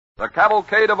The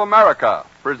Cavalcade of America,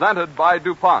 presented by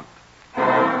DuPont.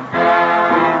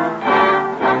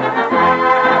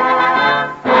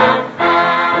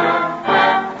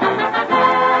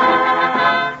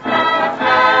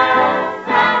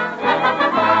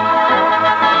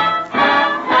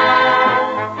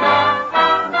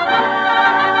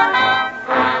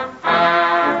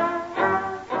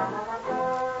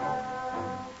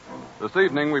 This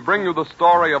evening we bring you the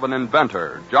story of an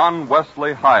inventor, John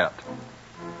Wesley Hyatt.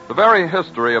 The very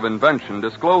history of invention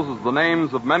discloses the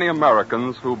names of many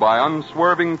Americans who, by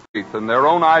unswerving faith in their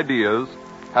own ideas,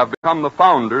 have become the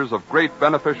founders of great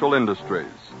beneficial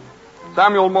industries.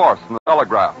 Samuel Morse in the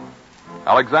telegraph,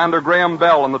 Alexander Graham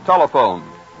Bell in the telephone,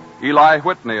 Eli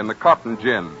Whitney in the cotton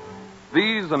gin.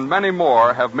 These and many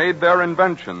more have made their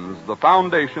inventions the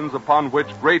foundations upon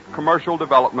which great commercial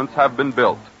developments have been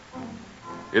built.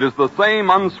 It is the same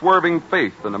unswerving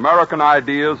faith in American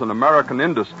ideas and American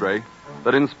industry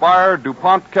that inspired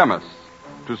DuPont chemists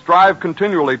to strive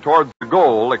continually towards the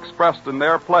goal expressed in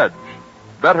their pledge: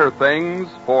 better things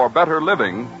for better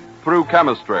living through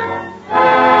chemistry.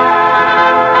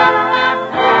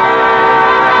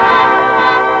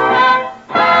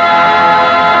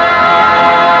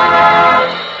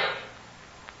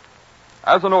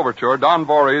 As an overture, Don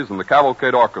Voorhees and the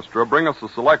Cavalcade Orchestra bring us a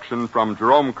selection from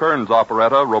Jerome Kern's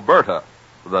operetta, Roberta,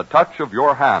 The Touch of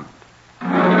Your Hand.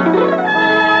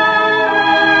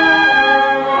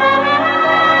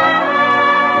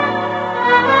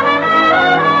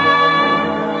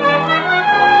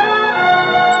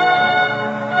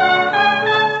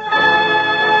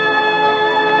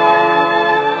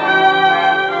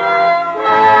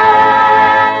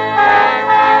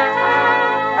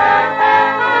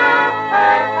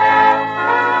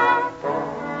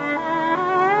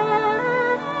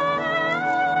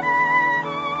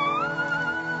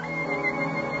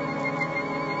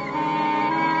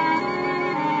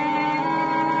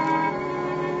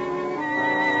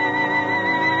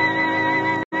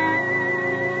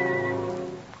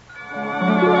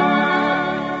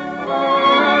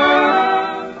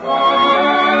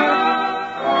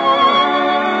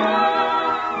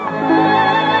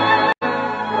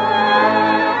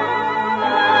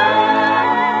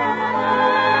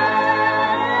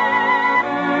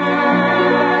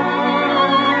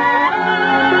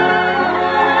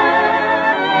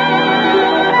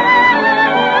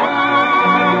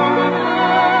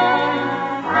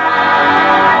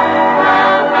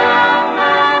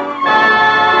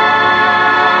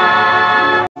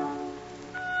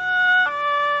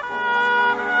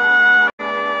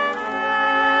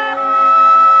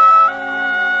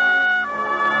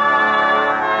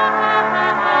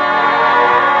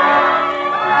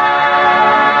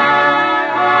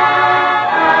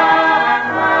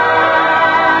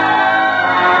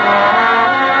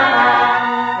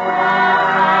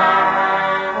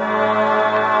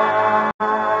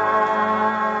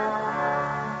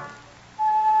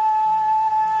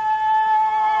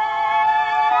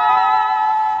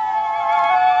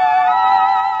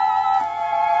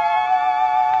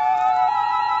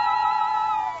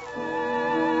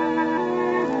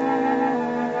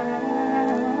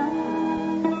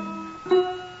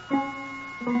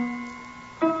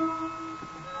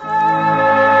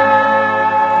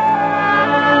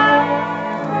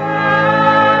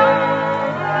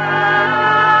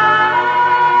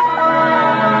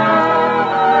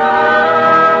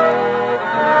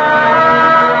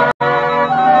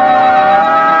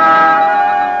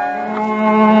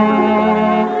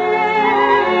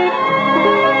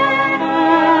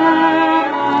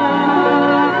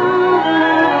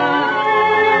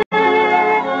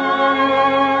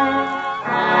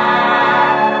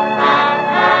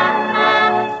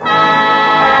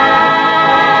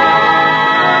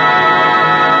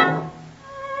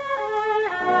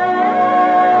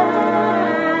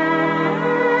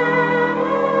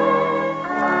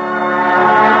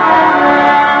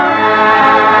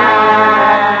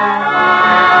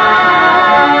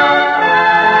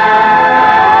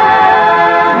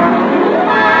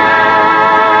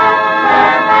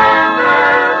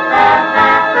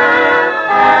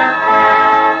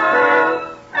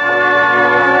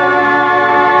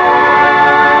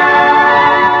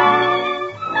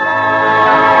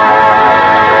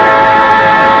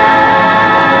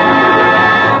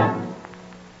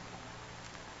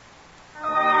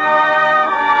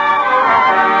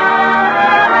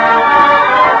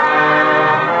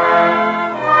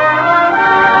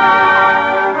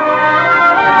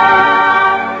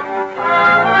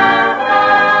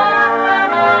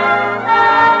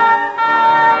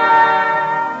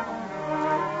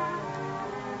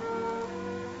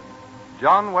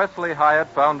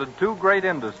 founded two great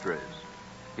industries.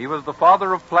 He was the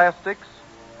father of plastics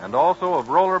and also of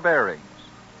roller bearings.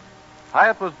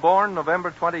 Hyatt was born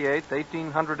November 28,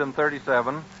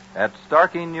 1837, at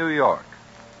Starkey, New York.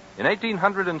 In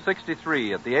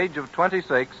 1863, at the age of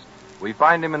 26, we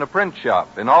find him in a print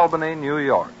shop in Albany, New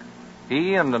York.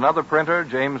 He and another printer,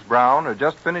 James Brown, are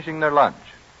just finishing their lunch.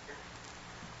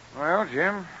 Well,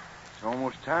 Jim, it's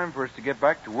almost time for us to get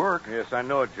back to work. Yes, I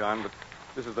know it, John, but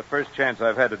this is the first chance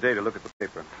I've had today to look at the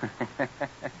paper.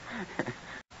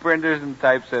 Printers and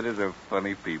typesetters are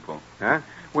funny people. Huh?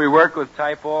 We work with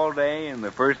type all day, and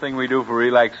the first thing we do for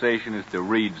relaxation is to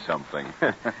read something.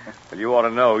 Well, you ought to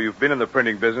know. You've been in the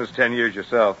printing business 10 years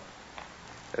yourself.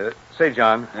 Say,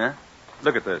 John. Huh?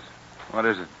 Look at this. What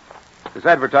is it? This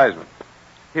advertisement.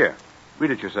 Here,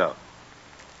 read it yourself.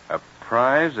 A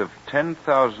prize of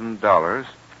 $10,000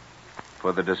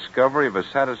 for the discovery of a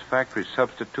satisfactory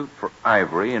substitute for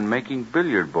ivory in making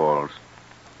billiard balls.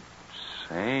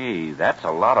 Say, that's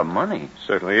a lot of money.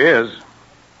 Certainly is.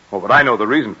 Well, but I know the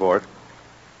reason for it.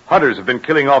 Hunters have been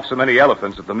killing off so many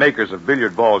elephants that the makers of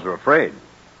billiard balls are afraid.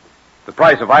 The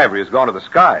price of ivory has gone to the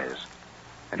skies.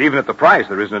 And even at the price,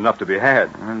 there isn't enough to be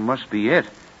had. That must be it.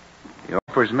 The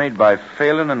offer is made by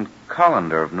Phelan and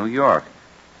Collender of New York.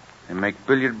 They make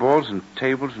billiard balls and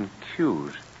tables and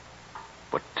cues.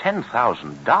 But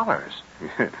 $10,000?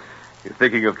 You're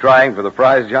thinking of trying for the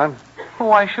prize, John?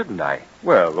 Why shouldn't I?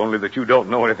 Well, only that you don't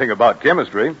know anything about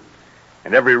chemistry.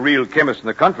 And every real chemist in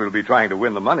the country will be trying to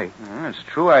win the money. It's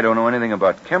true I don't know anything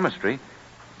about chemistry.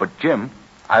 But, Jim,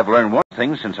 I've learned one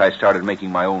thing since I started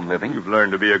making my own living. You've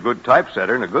learned to be a good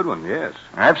typesetter, and a good one, yes.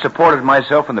 I've supported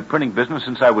myself in the printing business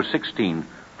since I was 16.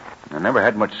 I never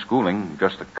had much schooling,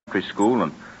 just a country school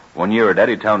and 1 year at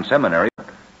Eddytown Seminary. But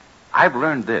I've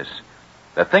learned this.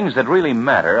 The things that really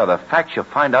matter are the facts you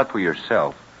find out for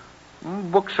yourself.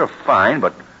 Books are fine,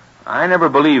 but I never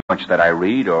believe much that I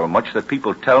read or much that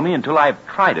people tell me until I've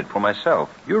tried it for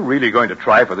myself. You're really going to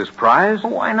try for this prize?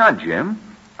 Well, why not, Jim?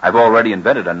 I've already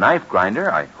invented a knife grinder.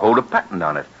 I hold a patent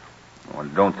on it. I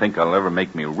don't think I'll ever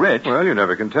make me rich. Well, you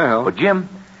never can tell. But, Jim,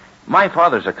 my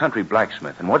father's a country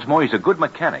blacksmith, and what's more, he's a good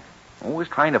mechanic. Always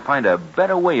trying to find a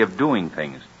better way of doing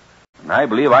things. And I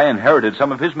believe I inherited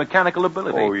some of his mechanical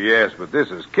ability. Oh, yes, but this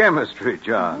is chemistry,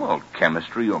 John. Well,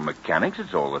 chemistry or mechanics,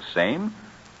 it's all the same.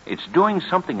 It's doing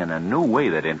something in a new way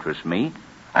that interests me,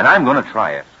 and I'm going to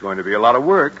try it. It's going to be a lot of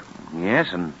work.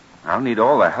 Yes, and I'll need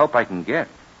all the help I can get.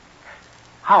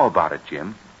 How about it,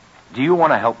 Jim? Do you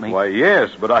want to help me? Why, yes,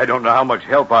 but I don't know how much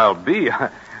help I'll be.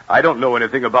 I don't know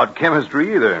anything about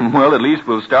chemistry either. Well, at least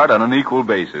we'll start on an equal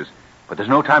basis. But there's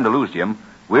no time to lose, Jim.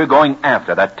 We're going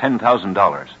after that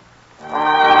 $10,000.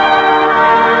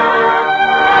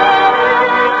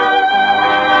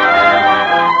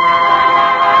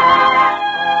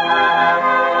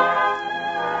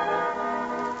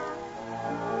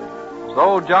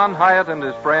 So John Hyatt and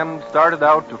his friend started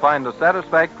out to find a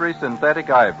satisfactory synthetic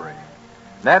ivory.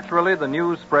 Naturally, the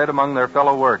news spread among their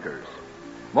fellow workers.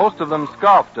 Most of them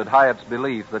scoffed at Hyatt's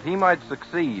belief that he might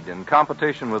succeed in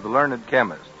competition with the learned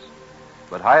chemists.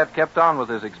 But Hyatt kept on with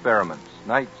his experiments,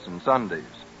 nights and Sundays.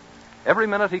 Every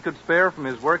minute he could spare from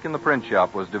his work in the print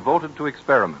shop was devoted to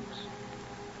experiments.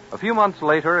 A few months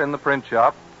later, in the print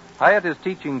shop, Hyatt is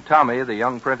teaching Tommy, the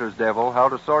young printer's devil, how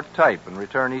to sort type and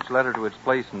return each letter to its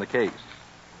place in the case.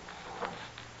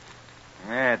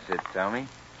 That's it, Tommy.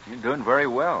 You're doing very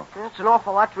well. That's an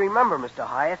awful lot to remember, Mr.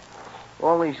 Hyatt.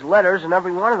 All these letters, and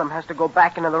every one of them has to go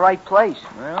back into the right place.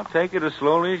 Well, take it as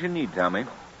slowly as you need, Tommy.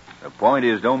 The point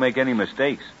is, don't make any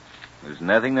mistakes. There's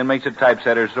nothing that makes a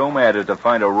typesetter so mad as to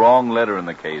find a wrong letter in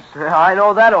the case. I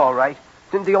know that all right.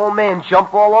 Didn't the old man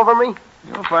jump all over me?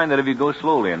 You'll find that if you go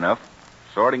slowly enough,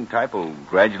 sorting type will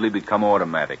gradually become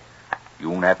automatic. You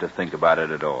won't have to think about it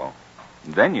at all.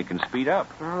 Then you can speed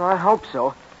up. Well, I hope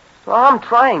so. Well, I'm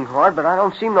trying hard, but I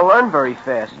don't seem to learn very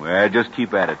fast. Well, just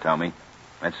keep at it, Tommy.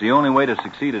 That's the only way to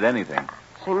succeed at anything.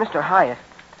 Say, Mr. Hyatt,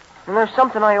 and there's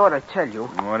something I ought to tell you.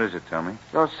 What is it, Tommy?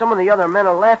 You know, some of the other men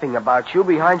are laughing about you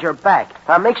behind your back.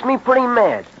 That makes me pretty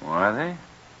mad. Are they?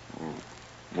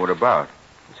 What about?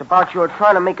 It's about your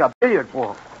trying to make a billiard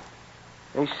ball.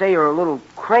 They say you're a little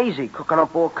crazy, cooking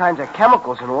up all kinds of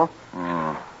chemicals and all.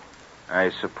 Oh.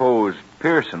 I suppose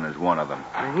Pearson is one of them.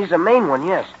 And he's the main one,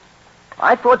 yes.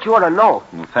 I thought you ought to know.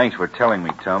 Well, thanks for telling me,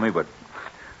 Tommy, but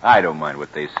I don't mind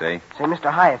what they say. Say,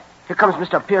 Mr. Hyatt, here comes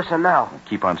Mr. Pearson now.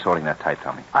 Keep on sorting that type,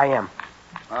 Tommy. I am.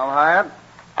 Well, Hyatt,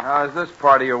 how is this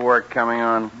part of your work coming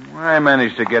on? I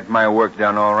managed to get my work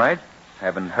done all right.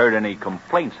 Haven't heard any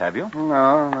complaints, have you?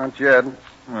 No, not yet.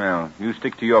 Well, you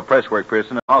stick to your press work,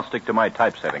 Pearson, and I'll stick to my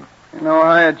typesetting. You know,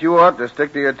 Hyatt, you ought to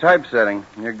stick to your typesetting.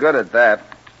 You're good at that.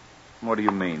 What do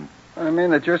you mean? I mean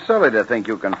that you're silly to think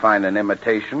you can find an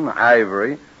imitation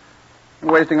ivory.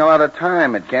 You're wasting a lot of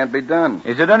time. It can't be done.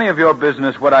 Is it any of your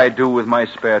business what I do with my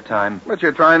spare time? But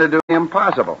you're trying to do the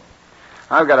impossible.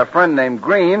 I've got a friend named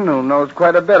Green who knows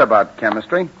quite a bit about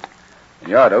chemistry.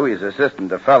 He ought to. He's assistant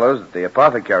to Fellows at the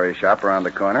apothecary shop around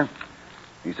the corner.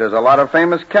 He says a lot of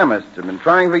famous chemists have been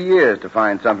trying for years to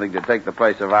find something to take the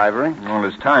place of ivory. Well,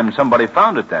 it's time somebody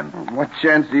found it then. What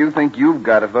chance do you think you've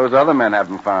got if those other men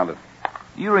haven't found it?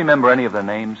 Do you remember any of their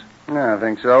names? Yeah, I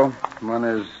think so. One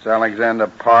is Alexander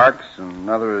Parks, and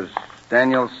another is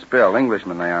Daniel Spill.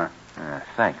 Englishmen they are.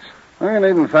 Thanks. Well, you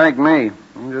needn't thank me.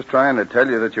 I'm just trying to tell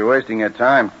you that you're wasting your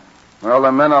time. All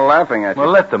the men are laughing at you.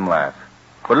 Well, let them laugh.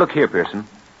 But look here, Pearson.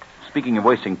 Speaking of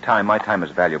wasting time, my time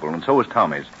is valuable, and so is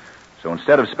Tommy's. So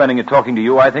instead of spending it talking to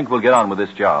you, I think we'll get on with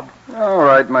this job. All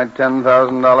right, my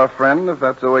 $10,000 friend, if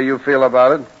that's the way you feel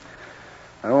about it.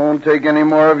 I won't take any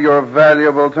more of your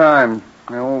valuable time.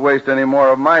 I won't waste any more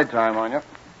of my time on you.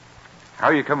 How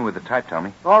are you coming with the type,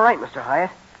 Tommy? All right, Mr.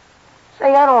 Hyatt.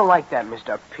 Say, I don't like that,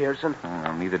 Mr. Pearson.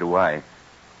 Neither do I.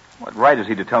 What right is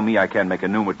he to tell me I can't make a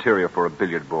new material for a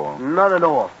billiard ball? None at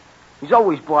all. He's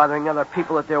always bothering other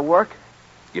people at their work.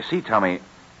 You see, Tommy,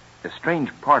 the strange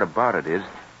part about it is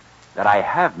that I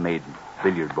have made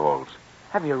billiard balls.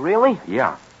 Have you really?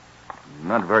 Yeah.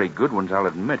 Not very good ones, I'll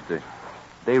admit.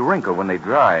 They wrinkle when they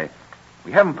dry.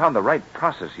 We haven't found the right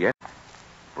process yet.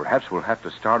 Perhaps we'll have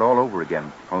to start all over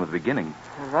again from the beginning.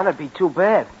 Well, that'd be too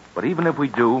bad. But even if we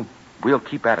do, we'll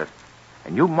keep at it.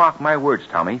 And you mark my words,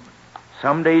 Tommy.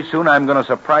 Someday soon I'm going to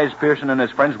surprise Pearson and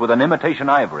his friends with an imitation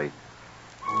ivory.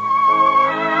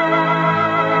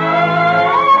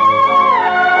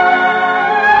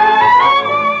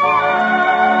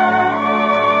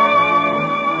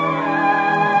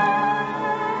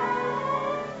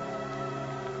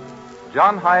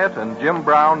 John Hyatt and Jim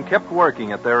Brown kept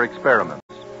working at their experiments.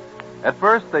 At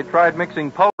first, they tried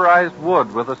mixing pulverized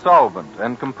wood with a solvent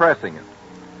and compressing it.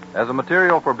 As a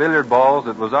material for billiard balls,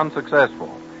 it was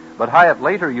unsuccessful, but Hyatt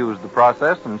later used the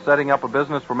process in setting up a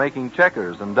business for making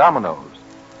checkers and dominoes.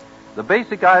 The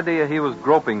basic idea he was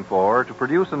groping for, to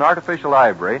produce an artificial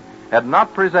ivory, had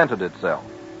not presented itself.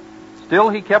 Still,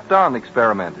 he kept on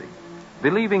experimenting,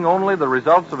 believing only the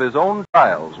results of his own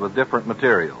trials with different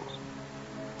materials.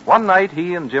 One night,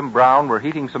 he and Jim Brown were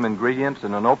heating some ingredients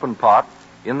in an open pot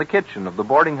in the kitchen of the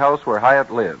boarding house where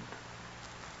Hyatt lived.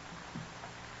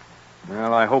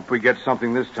 Well, I hope we get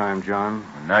something this time, John.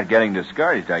 Not getting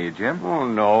discouraged, are you, Jim? Oh,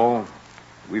 no.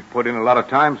 We've put in a lot of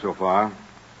time so far.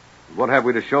 What have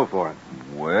we to show for it?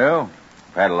 Well,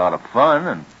 we've had a lot of fun,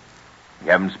 and we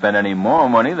haven't spent any more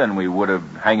money than we would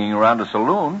have hanging around a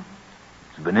saloon.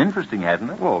 It's been interesting, hasn't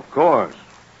it? Well, of course.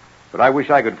 But I wish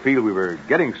I could feel we were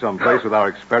getting someplace with our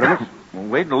experiments. Well,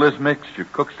 wait till this mixture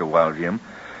cooks a while, Jim.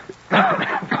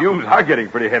 Fumes are getting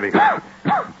pretty heavy.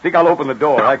 Think I'll open the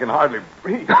door. I can hardly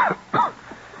breathe.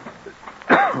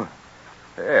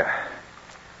 There.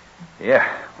 Yeah,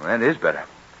 well, that is better.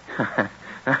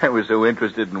 I was so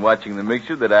interested in watching the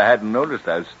mixture that I hadn't noticed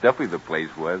how stuffy the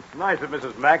place was. Nice of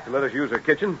Mrs. Mack to let us use her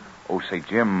kitchen. Oh, say,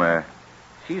 Jim,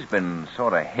 she's been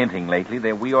sort of hinting lately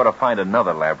that we ought to find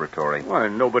another laboratory. Well,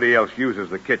 nobody else uses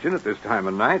the kitchen at this time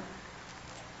of night.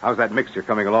 How's that mixture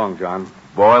coming along, John?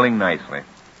 Boiling nicely.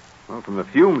 Well, from the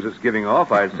fumes it's giving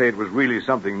off, I'd say it was really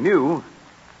something new.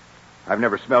 I've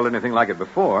never smelled anything like it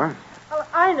before. Well,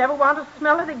 I never want to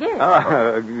smell it again.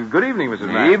 Good evening, Mrs.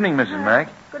 Mack. Good evening, Mrs. Mack.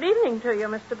 Good evening to you,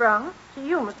 Mr. Brown. To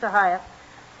you, Mr. Hyatt.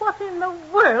 What in the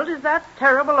world is that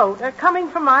terrible odor coming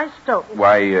from my stove?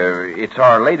 Why, it's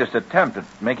our latest attempt at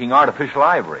making artificial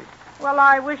ivory. Well,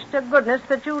 I wish to goodness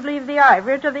that you'd leave the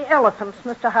ivory to the elephants,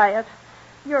 Mr. Hyatt.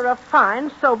 You're a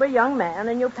fine, sober young man,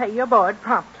 and you pay your board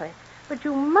promptly. But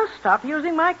you must stop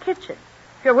using my kitchen.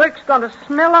 Your work's going to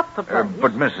smell up the place.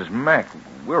 But, Mrs. Mack,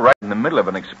 we're right in the middle of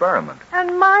an experiment.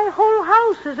 And my whole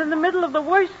house is in the middle of the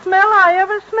worst smell I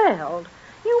ever smelled.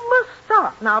 You must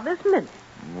stop now this minute.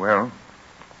 Well,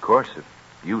 of course, if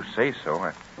you say so.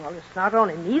 Well, it's not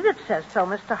only me that says so,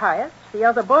 Mr. Hyatt. It's the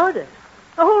other boarders.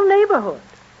 The whole neighborhood.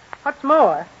 What's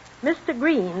more, Mr.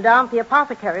 Green down at the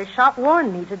apothecary shop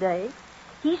warned me today.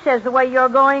 He says the way you're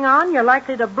going on, you're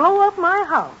likely to blow up my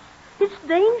house. It's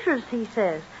dangerous, he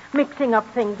says, mixing up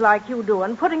things like you do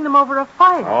and putting them over a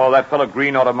fire. Oh, that fellow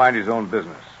Green ought to mind his own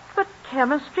business. But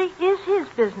chemistry is his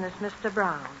business, Mr.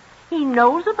 Brown. He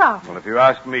knows about it. Well, if you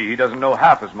ask me, he doesn't know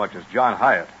half as much as John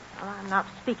Hyatt. Well, I'm not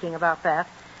speaking about that.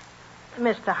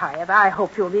 Mr. Hyatt, I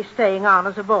hope you'll be staying on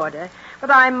as a boarder, but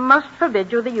I must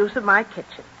forbid you the use of my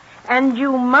kitchen. And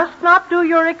you must not do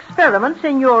your experiments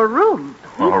in your room.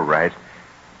 All right.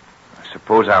 I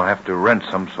suppose I'll have to rent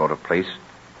some sort of place.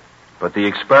 But the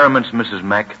experiments, Mrs.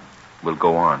 Mack, will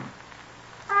go on.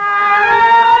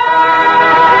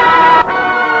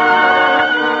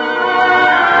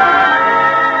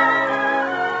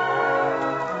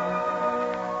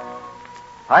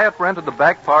 Hyatt rented the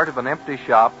back part of an empty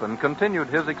shop and continued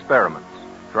his experiments,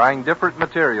 trying different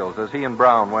materials as he and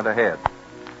Brown went ahead.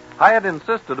 Hyatt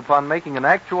insisted upon making an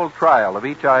actual trial of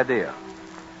each idea.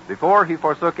 Before he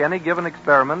forsook any given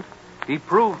experiment, he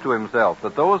proved to himself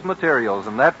that those materials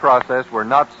and that process were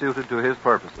not suited to his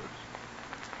purposes.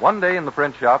 One day in the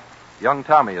print shop, young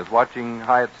Tommy is watching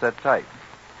Hyatt set type.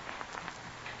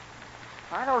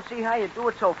 I don't see how you do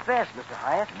it so fast, Mr.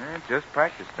 Hyatt. Just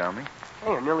practice, Tommy.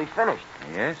 Hey, you're nearly finished.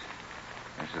 Yes.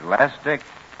 This is the last stick.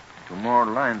 2 more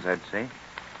lines, I'd say.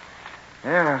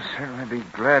 Yeah, I'll certainly be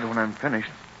glad when I'm finished.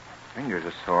 Fingers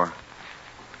are sore.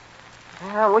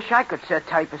 Yeah, I wish I could set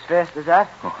type as fast as that.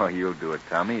 Oh, you'll do it,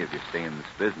 Tommy, if you stay in this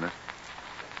business.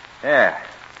 Yeah,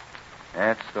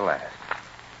 that's the last.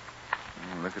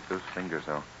 Look at those fingers,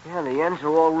 though. Yeah, the ends are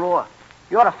all raw.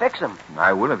 You ought to fix them.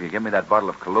 I will if you give me that bottle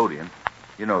of collodion.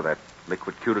 You know, that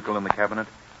liquid cuticle in the cabinet?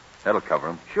 That'll cover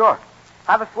them. Sure.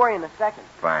 Have it for you in a second.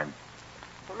 Fine.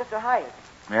 Hey, Mr. Hyatt.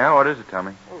 Yeah, what is it,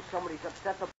 Tommy? Oh, somebody's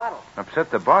upset the bottle.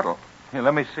 Upset the bottle? Here,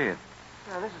 let me see it.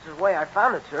 Now, this is the way I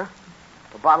found it, sir.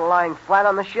 The bottle lying flat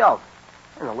on the shelf.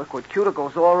 And the liquid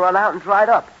cuticle's all run out and dried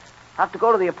up. I'll have to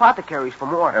go to the apothecary's for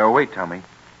more. Wait, Tommy.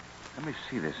 Let me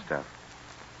see this stuff.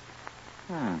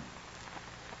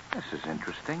 This is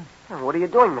interesting. Well, what are you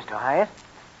doing, Mr. Hyatt?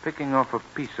 Picking off a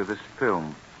piece of this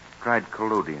film, dried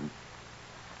collodion.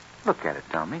 Look at it,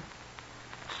 Tommy.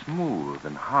 Smooth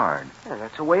and hard. Yeah,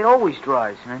 that's the way it always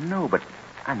dries. I know, but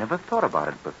I never thought about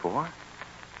it before.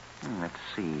 Let's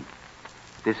see.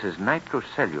 This is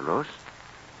nitrocellulose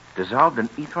dissolved in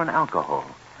ether and alcohol.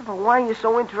 Yeah, but why are you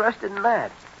so interested in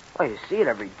that? Well, you see it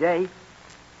every day.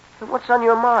 So what's on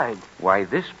your mind? Why,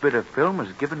 this bit of film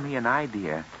has given me an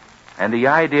idea. And the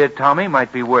idea, Tommy,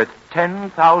 might be worth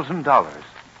 $10,000.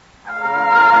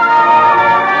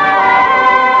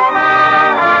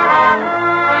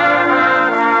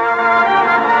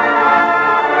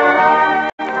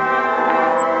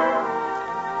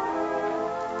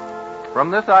 From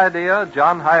this idea,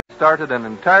 John Hyatt started an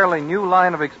entirely new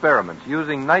line of experiments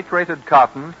using nitrated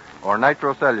cotton or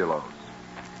nitrocellulose.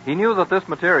 He knew that this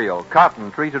material,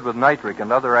 cotton treated with nitric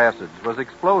and other acids, was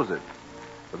explosive.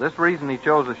 For this reason, he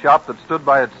chose a shop that stood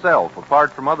by itself,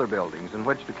 apart from other buildings, in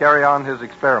which to carry on his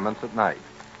experiments at night.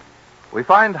 We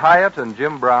find Hyatt and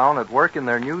Jim Brown at work in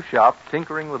their new shop,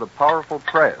 tinkering with a powerful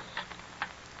press.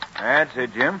 That's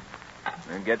it, Jim.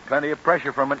 We'll get plenty of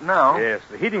pressure from it now. Yes,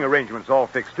 the heating arrangement's all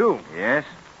fixed, too. Yes.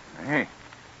 Hey,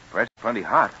 press plenty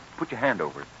hot. Put your hand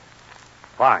over it.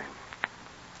 Fine.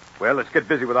 Well, let's get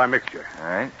busy with our mixture. All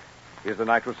right. Here's the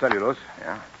nitrocellulose.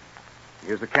 Yeah.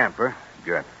 Here's the camphor.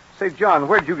 Good. Say, John,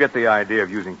 where'd you get the idea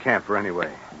of using camphor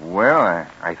anyway? Well,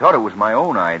 I thought it was my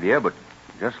own idea, but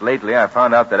just lately I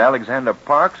found out that Alexander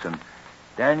Parks and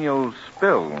Daniel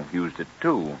Spill used it,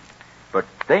 too. But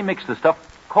they mixed the stuff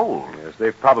cold. Yes,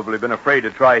 they've probably been afraid to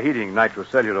try heating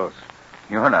nitrocellulose.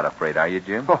 You're not afraid, are you,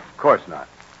 Jim? Oh, of course not.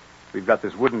 We've got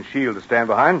this wooden shield to stand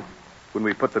behind when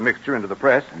we put the mixture into the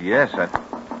press. Yes,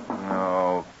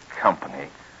 Oh, company.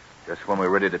 Just when we're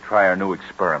ready to try our new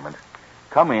experiment.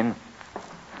 Come in.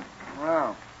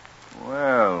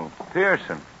 Well,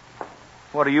 Pearson,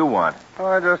 what do you want? Oh,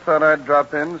 I just thought I'd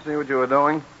drop in and see what you were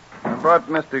doing. I brought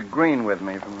Mr. Green with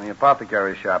me from the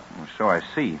apothecary shop. So I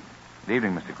see. Good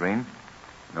evening, Mr. Green.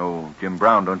 No Jim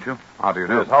Brown, don't you? How do you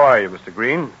do? Yes, how are you, Mr.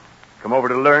 Green? Come over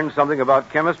to learn something about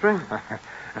chemistry?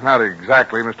 Not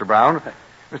exactly, Mr. Brown.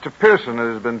 Mr. Pearson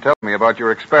has been telling me about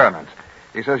your experiment.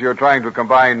 He says you're trying to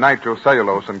combine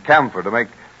nitrocellulose and camphor to make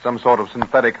some sort of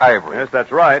synthetic ivory. Yes,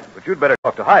 that's right. But you'd better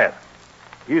talk to Hyatt.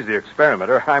 He's the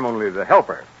experimenter. I'm only the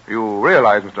helper. You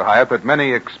realize, Mr. Hyatt, that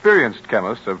many experienced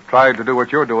chemists have tried to do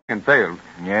what you're doing and failed.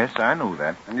 Yes, I knew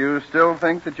that. And you still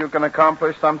think that you can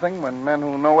accomplish something when men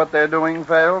who know what they're doing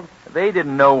failed? They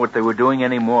didn't know what they were doing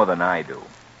any more than I do.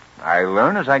 I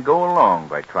learn as I go along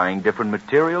by trying different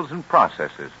materials and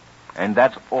processes. And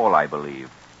that's all I believe.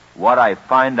 What I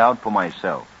find out for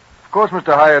myself. Of course,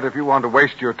 Mr. Hyatt, if you want to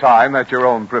waste your time, that's your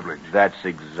own privilege. That's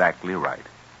exactly right.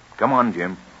 Come on,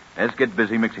 Jim. Let's get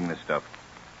busy mixing this stuff.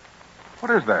 What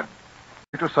is that?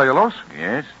 Nitrocellulose?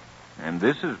 Yes. And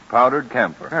this is powdered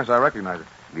camphor. Yes, I recognize it.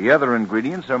 The other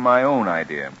ingredients are my own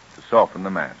idea to soften the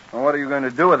mass. Well, what are you going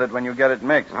to do with it when you get it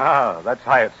mixed? Ah, that's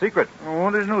Hyatt's secret. Oh,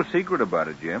 there's no secret about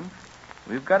it, Jim.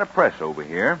 We've got a press over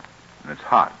here, and it's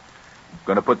hot.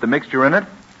 Going to put the mixture in it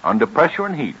under pressure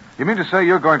and heat. You mean to say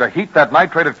you're going to heat that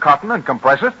nitrated cotton and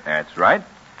compress it? That's right.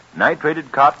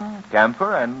 nitrated cotton,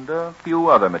 camphor, and a few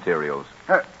other materials.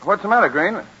 What's the matter,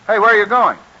 Green? Hey, where are you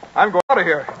going? I'm going out of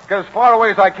here. Get as far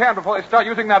away as I can before they start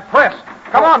using that press.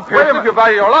 Come on, Pearson, if you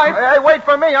value your life. Hey, wait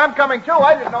for me. I'm coming, too.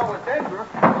 I didn't know it was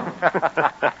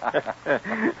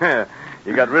dangerous.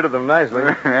 You got rid of them nicely.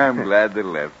 I'm glad they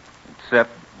left.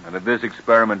 Except that if this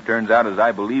experiment turns out as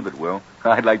I believe it will,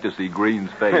 I'd like to see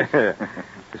Green's face.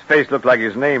 His face looked like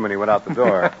his name when he went out the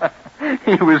door.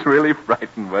 He was really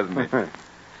frightened, wasn't he?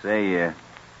 Say,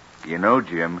 you know,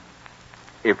 Jim,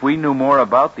 if we knew more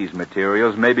about these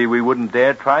materials, maybe we wouldn't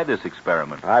dare try this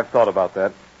experiment. I've thought about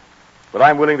that. But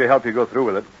I'm willing to help you go through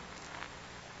with it.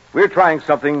 We're trying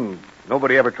something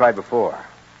nobody ever tried before.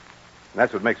 And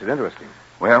that's what makes it interesting.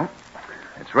 Well,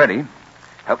 it's ready.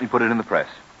 Help me put it in the press.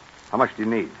 How much do you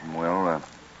need? Well,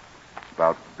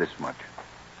 about this much.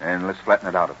 And let's flatten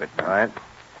it out a bit. All right.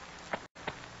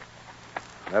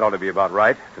 That ought to be about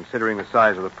right, considering the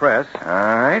size of the press. All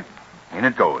right. In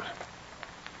it goes.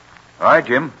 All right,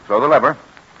 Jim. Throw the lever.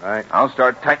 All right. I'll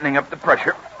start tightening up the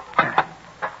pressure.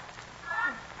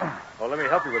 Well, let me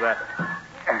help you with that.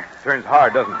 Turns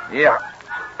hard, doesn't it? Yeah.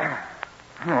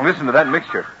 Listen to that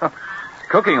mixture. It's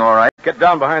cooking, all right. Get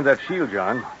down behind that shield,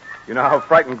 John. You know how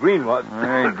frightened Green was.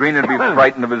 Green would be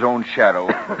frightened of his own shadow.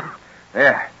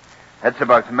 Yeah. That's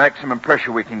about the maximum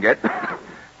pressure we can get.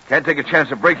 Can't take a chance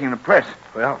of breaking the press.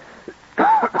 Well,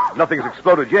 nothing's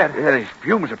exploded yet. Yeah, these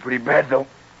fumes are pretty bad, though.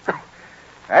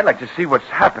 I'd like to see what's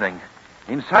happening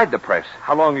inside the press.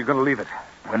 How long are you going to leave it?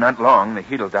 Well, not long. The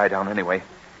heat'll die down anyway.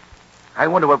 I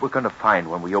wonder what we're going to find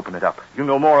when we open it up. You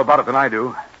know more about it than I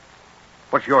do.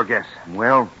 What's your guess?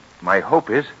 Well, my hope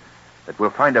is that we'll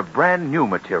find a brand new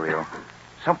material.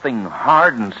 Something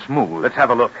hard and smooth. Let's have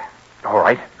a look. All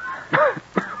right.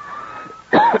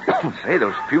 Say,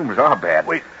 those fumes are bad.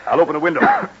 Wait, I'll open the window.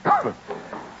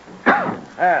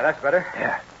 That's better.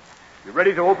 Yeah. You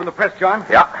ready to open the press, John?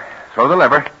 Yeah. Throw the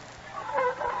lever.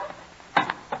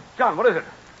 John, what is it?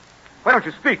 Why don't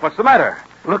you speak? What's the matter?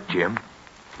 Look, Jim.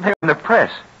 They're in the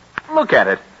press. Look at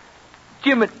it.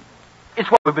 Jim, it's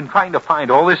what we've been trying to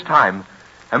find all this time.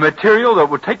 A material that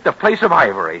would take the place of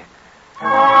ivory.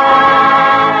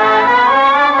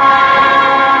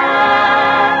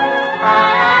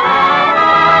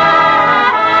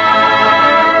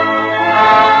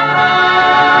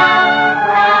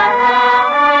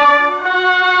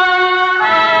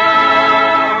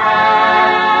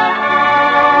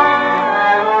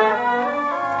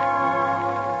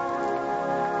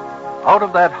 Out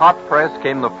of that hot press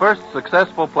came the first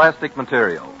successful plastic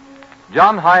material.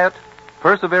 John Hyatt,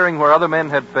 persevering where other men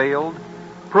had failed,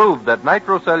 proved that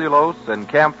nitrocellulose and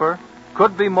camphor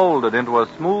could be molded into a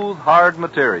smooth, hard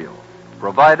material,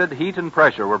 provided heat and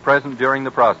pressure were present during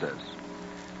the process.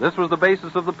 This was the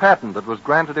basis of the patent that was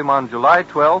granted him on July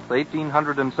 12,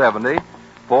 1870,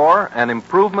 for an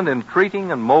improvement in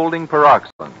treating and molding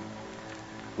peroxide.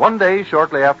 One day,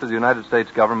 shortly after the United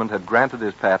States government had granted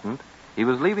his patent, he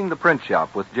was leaving the print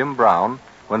shop with Jim Brown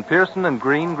when Pearson and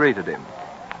Green greeted him.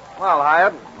 Well,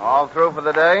 Hyatt, all through for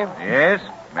the day? Yes,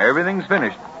 everything's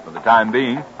finished for the time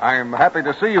being. I'm happy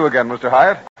to see you again, Mr.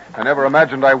 Hyatt. I never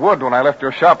imagined I would when I left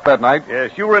your shop that night.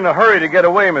 Yes, you were in a hurry to get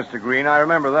away, Mr. Green. I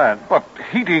remember that. But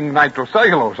heating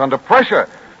nitrocellulose under pressure,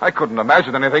 I couldn't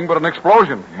imagine anything but an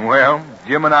explosion. Well,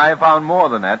 Jim and I found more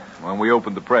than that when we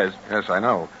opened the press. Yes, I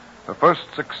know. The first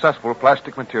successful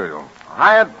plastic material.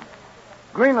 Hyatt,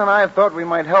 Green and I thought we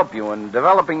might help you in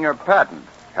developing your patent.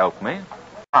 Help me?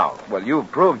 How? Well, you've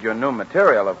proved your new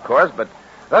material, of course, but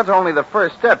that's only the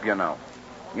first step, you know.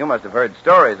 You must have heard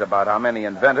stories about how many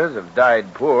inventors have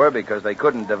died poor because they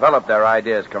couldn't develop their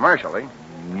ideas commercially.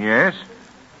 Yes.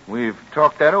 We've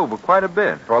talked that over quite a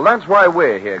bit. Well, that's why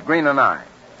we're here, Green and I.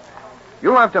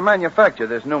 You'll have to manufacture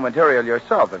this new material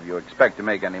yourself if you expect to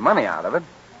make any money out of it.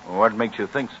 What makes you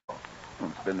think so?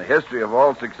 It's been the history of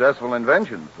all successful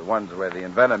inventions, the ones where the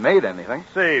inventor made anything.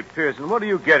 Say, Pearson, what are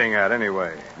you getting at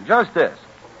anyway? Just this.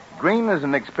 Green is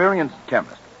an experienced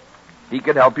chemist. He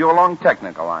could help you along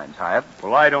technical lines, Hyatt.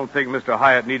 Well, I don't think Mr.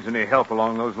 Hyatt needs any help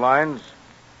along those lines.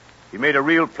 He made a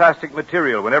real plastic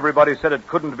material when everybody said it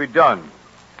couldn't be done.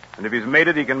 And if he's made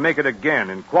it, he can make it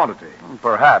again in quantity.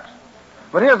 Perhaps.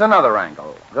 But here's another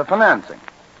angle, the financing.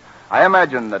 I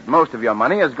imagine that most of your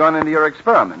money has gone into your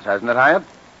experiments, hasn't it, Hyatt?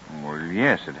 Well,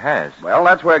 yes, it has. Well,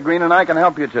 that's where Green and I can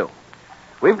help you, too.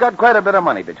 We've got quite a bit of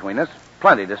money between us,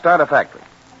 plenty to start a factory.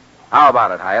 How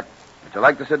about it, Hyatt? Would you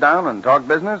like to sit down and talk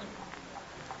business?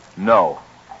 No.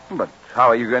 But how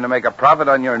are you going to make a profit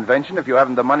on your invention if you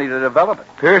haven't the money to develop it?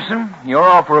 Pearson, your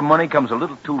offer of money comes a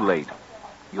little too late.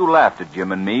 You laughed at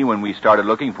Jim and me when we started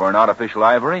looking for an artificial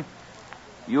ivory.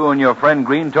 You and your friend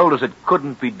Green told us it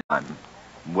couldn't be done.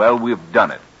 Well, we've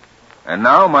done it. And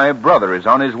now my brother is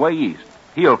on his way east.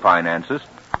 He'll finance us.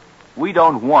 We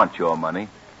don't want your money.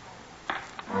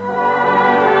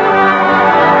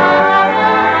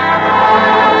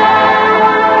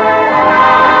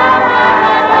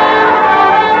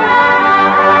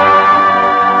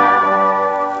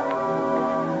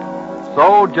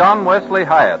 So John Wesley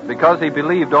Hyatt, because he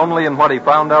believed only in what he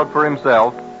found out for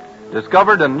himself,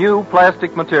 discovered a new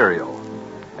plastic material.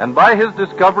 And by his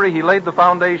discovery, he laid the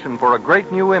foundation for a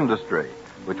great new industry,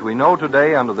 which we know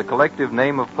today under the collective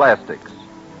name of plastics.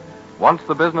 Once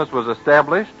the business was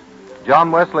established,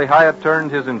 John Wesley Hyatt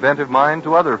turned his inventive mind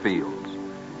to other fields.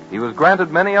 He was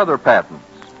granted many other patents,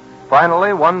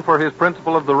 finally one for his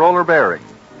principle of the roller bearing.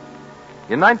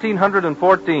 In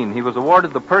 1914, he was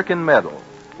awarded the Perkin Medal,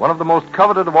 one of the most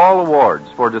coveted of all awards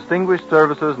for distinguished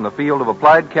services in the field of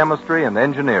applied chemistry and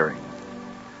engineering.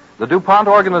 The DuPont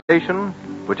organization,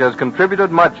 which has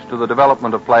contributed much to the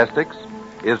development of plastics,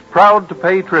 is proud to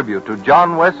pay tribute to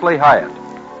John Wesley Hyatt,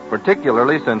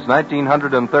 particularly since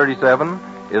 1937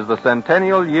 is the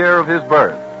centennial year of his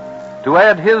birth, to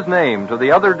add his name to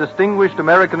the other distinguished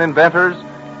American inventors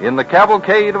in the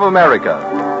Cavalcade of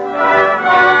America.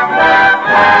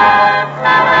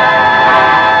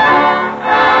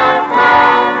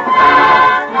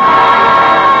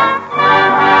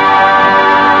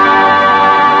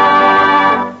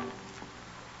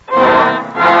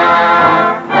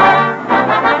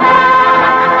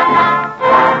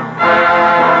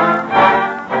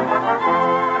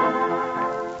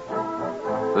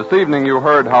 This evening you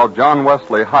heard how John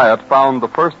Wesley Hyatt found the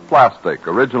first plastic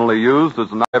originally used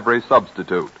as an ivory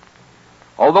substitute.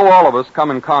 Although all of us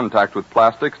come in contact with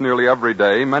plastics nearly every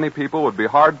day, many people would be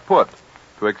hard put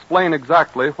to explain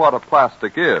exactly what a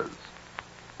plastic is.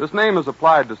 This name is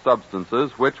applied to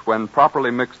substances which, when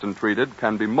properly mixed and treated,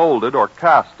 can be molded or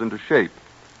cast into shape.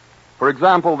 For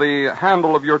example, the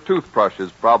handle of your toothbrush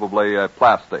is probably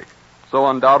plastic. So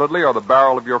undoubtedly are the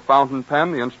barrel of your fountain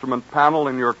pen, the instrument panel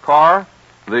in your car,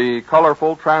 the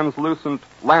colorful, translucent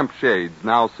lampshades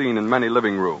now seen in many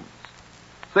living rooms.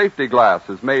 Safety glass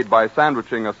is made by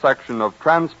sandwiching a section of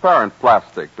transparent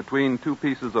plastic between two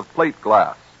pieces of plate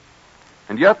glass.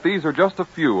 And yet these are just a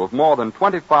few of more than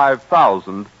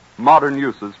 25,000 modern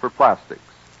uses for plastics.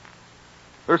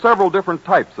 There are several different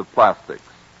types of plastics.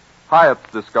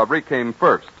 Hyatt's discovery came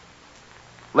first.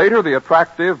 Later, the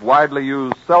attractive, widely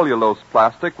used cellulose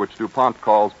plastic, which DuPont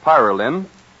calls pyrrolin,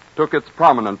 took its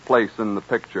prominent place in the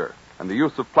picture, and the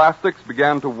use of plastics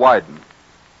began to widen.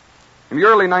 In the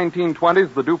early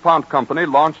 1920s, the DuPont Company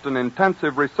launched an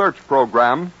intensive research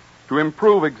program to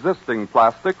improve existing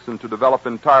plastics and to develop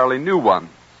entirely new ones.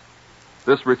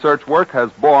 This research work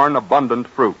has borne abundant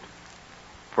fruit.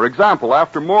 For example,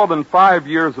 after more than 5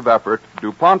 years of effort,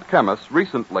 DuPont chemists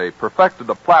recently perfected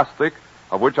a plastic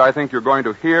of which I think you're going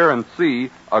to hear and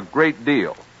see a great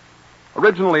deal.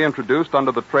 Originally introduced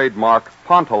under the trademark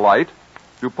Pontolite,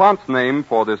 DuPont's name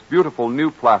for this beautiful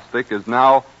new plastic is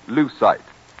now Lucite.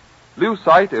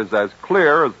 Lucite is as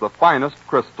clear as the finest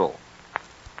crystal.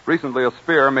 Recently, a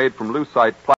sphere made from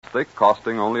Lucite plastic,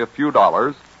 costing only a few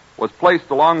dollars, was placed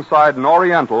alongside an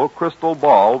Oriental crystal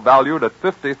ball valued at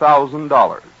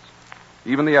 $50,000.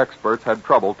 Even the experts had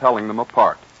trouble telling them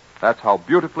apart. That's how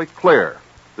beautifully clear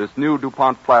this new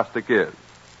DuPont plastic is.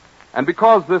 And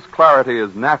because this clarity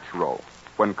is natural,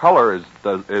 when color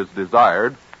is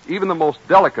desired, even the most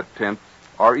delicate tints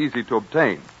are easy to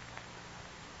obtain.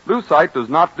 Lucite does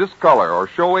not discolor or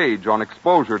show age on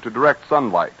exposure to direct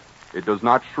sunlight. It does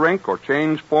not shrink or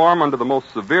change form under the most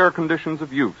severe conditions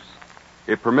of use.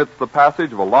 It permits the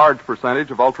passage of a large percentage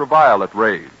of ultraviolet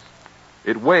rays.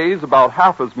 It weighs about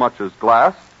half as much as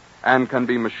glass and can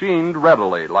be machined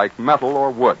readily like metal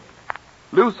or wood.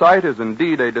 Lucite is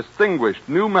indeed a distinguished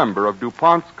new member of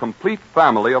DuPont's complete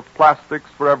family of plastics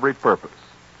for every purpose.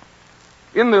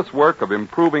 In this work of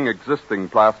improving existing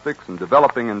plastics and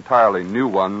developing entirely new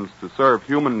ones to serve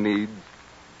human needs,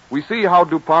 we see how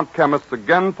DuPont chemists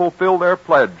again fulfill their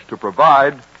pledge to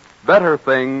provide better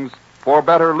things for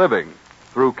better living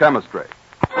through chemistry.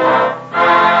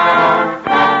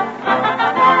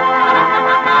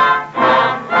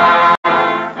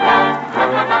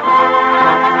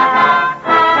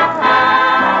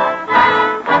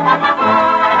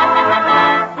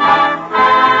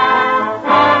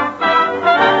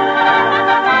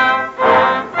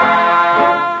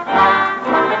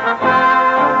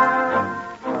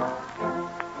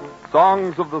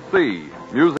 Songs of the Sea,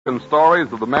 music and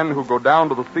stories of the men who go down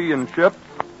to the sea in ships,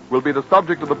 will be the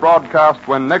subject of the broadcast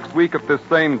when next week at this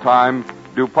same time,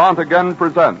 DuPont again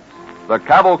presents The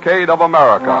Cavalcade of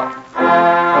America.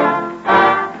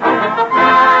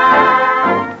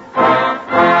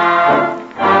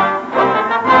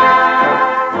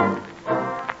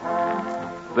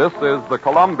 This is the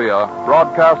Columbia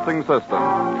Broadcasting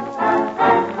System.